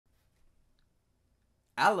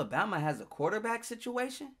Alabama has a quarterback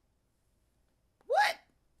situation? What?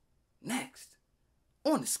 Next,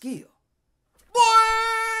 on the skill. Boy!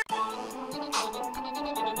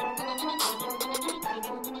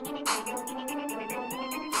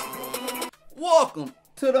 Welcome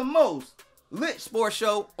to the most lit sports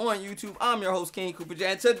show on YouTube. I'm your host, King Coopa J,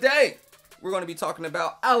 and today we're going to be talking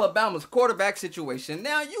about Alabama's quarterback situation.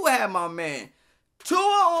 Now, you have my man Tua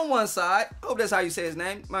on one side. Hope that's how you say his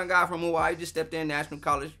name. My guy from Hawaii just stepped in National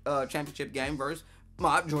College Championship game versus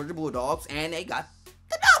my Georgia Bulldogs, and they got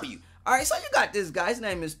the W. All right, so you got this guy. His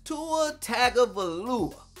name is Tua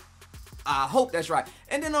Tagovailoa. I hope that's right.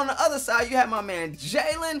 And then on the other side, you have my man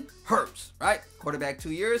Jalen Hurts, right? Quarterback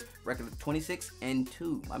 2 years, record of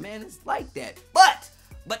 26-2. My man is like that. But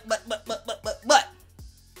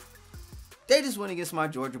they just went against my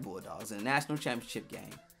Georgia Bulldogs in the national championship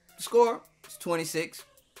game. The score is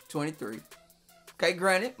 26-23. Okay,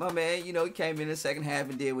 granted, my man, he came in the second half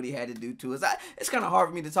and did what he had to do to us. It's kind of hard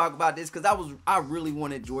for me to talk about this because I really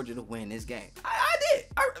wanted Georgia to win this game. I did.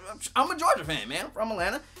 I'm a Georgia fan, man. I'm from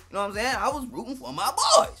Atlanta. You know what I'm saying? I was rooting for my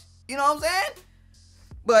boys. You know what I'm saying?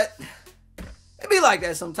 But it be like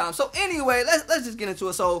that sometimes. So anyway, let's just get into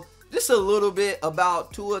it. So just a little bit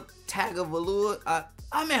about Tua Tagovailoa. I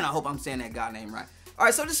hope I'm saying that guy name right. All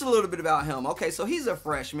right, so just a little bit about him. Okay, so he's a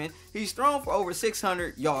freshman. He's thrown for over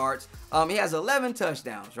 600 yards. He has 11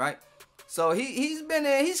 touchdowns, right? So he's been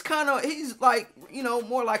there. He's like,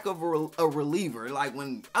 more like a reliever. Like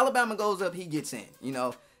when Alabama goes up, he gets in,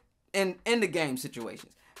 in the game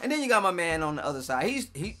situations. And then you got my man on the other side.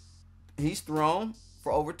 He's thrown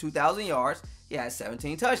for over 2,000 yards. He has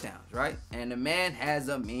 17 touchdowns, right? And the man has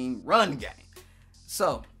a mean run game.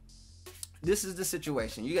 So this is the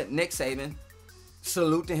situation. You got Nick Saban.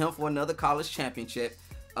 Salute to him for another college championship.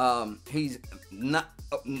 He's not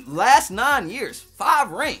last 9 years,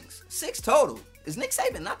 5 rings, 6 total. Is Nick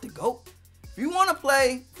Saban not the GOAT? If you want to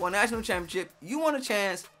play for a national championship, you want a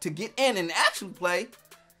chance to get in and actually play,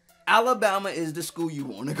 Alabama is the school you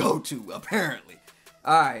want to go to, apparently.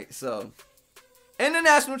 All right, so in the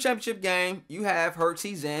national championship game, you have Hurts.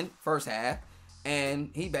 He's in first half. And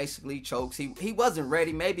he basically chokes. He wasn't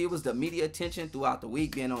ready. Maybe it was the media attention throughout the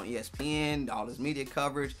week, being on ESPN, all his media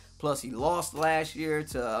coverage. Plus, he lost last year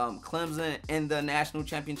to Clemson in the national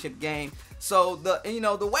championship game. So the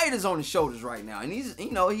weight is on his shoulders right now, and he's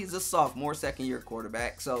a sophomore, second-year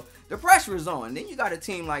quarterback. So the pressure is on. Then you got a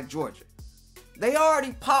team like Georgia. They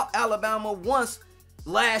already popped Alabama once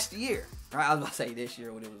last year. Right, I was about to say this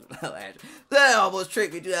year when it was last year. That almost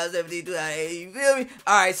tricked me, 2017, 2018, you feel me?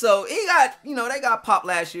 All right, so they got popped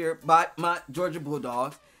last year by my Georgia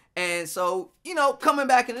Bulldogs. And so, coming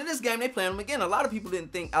back into this game, they playing them again. A lot of people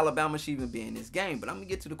didn't think Alabama should even be in this game, but I'm going to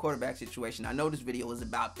get to the quarterback situation. I know this video is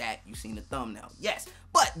about that. You've seen the thumbnail. Yes,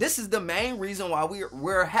 but this is the main reason why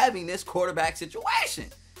we're having this quarterback situation.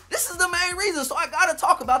 This is the main reason, so I got to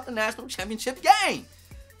talk about the national championship game.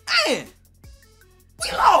 Man. We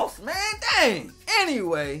lost, man. Dang.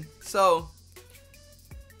 Anyway, so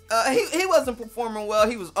he wasn't performing well.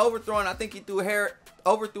 He was overthrowing. I think he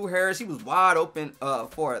overthrew Harris. He was wide open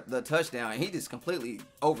for the touchdown, and he just completely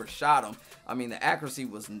overshot him. I mean, the accuracy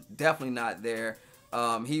was definitely not there.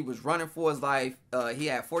 He was running for his life. He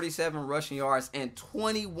had 47 rushing yards and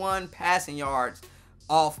 21 passing yards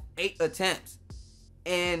off 8 attempts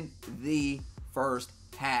in the first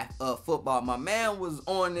half of football. My man was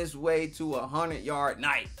on his way to a 100-yard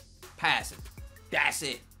night passing. That's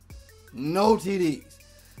it. No TDs.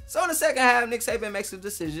 So in the second half, Nick Saban makes a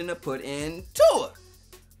decision to put in Tua.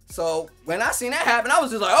 So when I seen that happen, I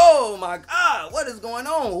was just like, oh my God, what is going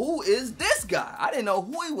on? Who is this guy? I didn't know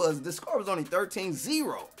who he was. The score was only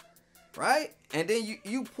 13-0, right? And then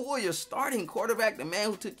you pull your starting quarterback, the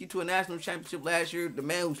man who took you to a national championship last year, the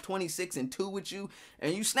man who's 26-2 with you,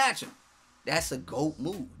 and you snatch him. That's a GOAT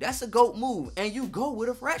move. That's a GOAT move. And you go with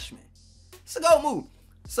a freshman. It's a GOAT move.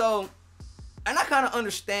 So, and I kind of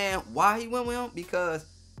understand why he went with him because,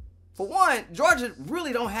 for one, Georgia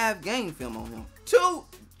really don't have game film on him. 2,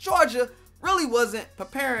 Georgia really wasn't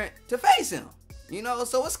preparing to face him.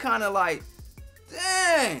 So it's kind of like,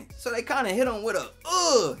 dang. So they kind of hit him with a,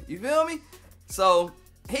 you feel me? So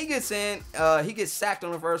he gets in, he gets sacked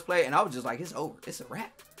on the first play, and I was just like, it's over. It's a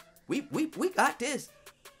wrap. We got this.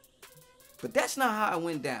 But that's not how it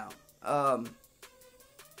went down.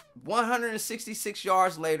 166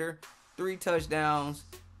 yards later, 3 touchdowns,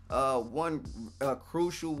 one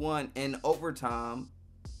crucial one in overtime,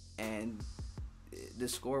 and the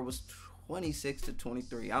score was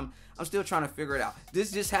 26-23. I'm still trying to figure it out. This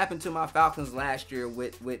just happened to my Falcons last year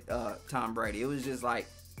with Tom Brady. It was just like,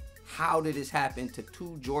 how did this happen to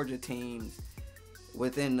 2 Georgia teams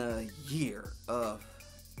within a year of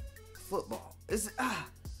football.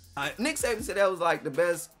 Nick Saban said that was like the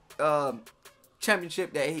best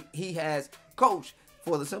championship that he has coached,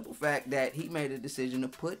 for the simple fact that he made a decision to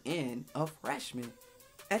put in a freshman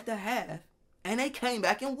at the half, and they came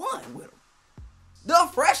back and won with him. The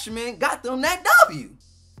freshman got them that W.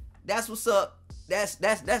 That's what's up. That's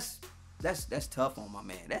tough on my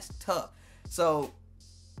man. That's tough. So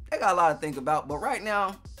they got a lot to think about. But right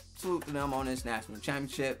now, salute to them on this national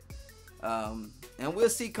championship. And we'll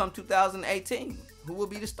see come 2018 who will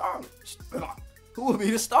be the starter. Who will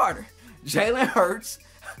be the starter? Jalen Hurts.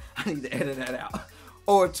 I need to edit that out.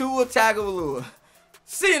 Or Tua Tagovailoa.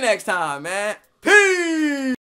 See you next time, man. Peace.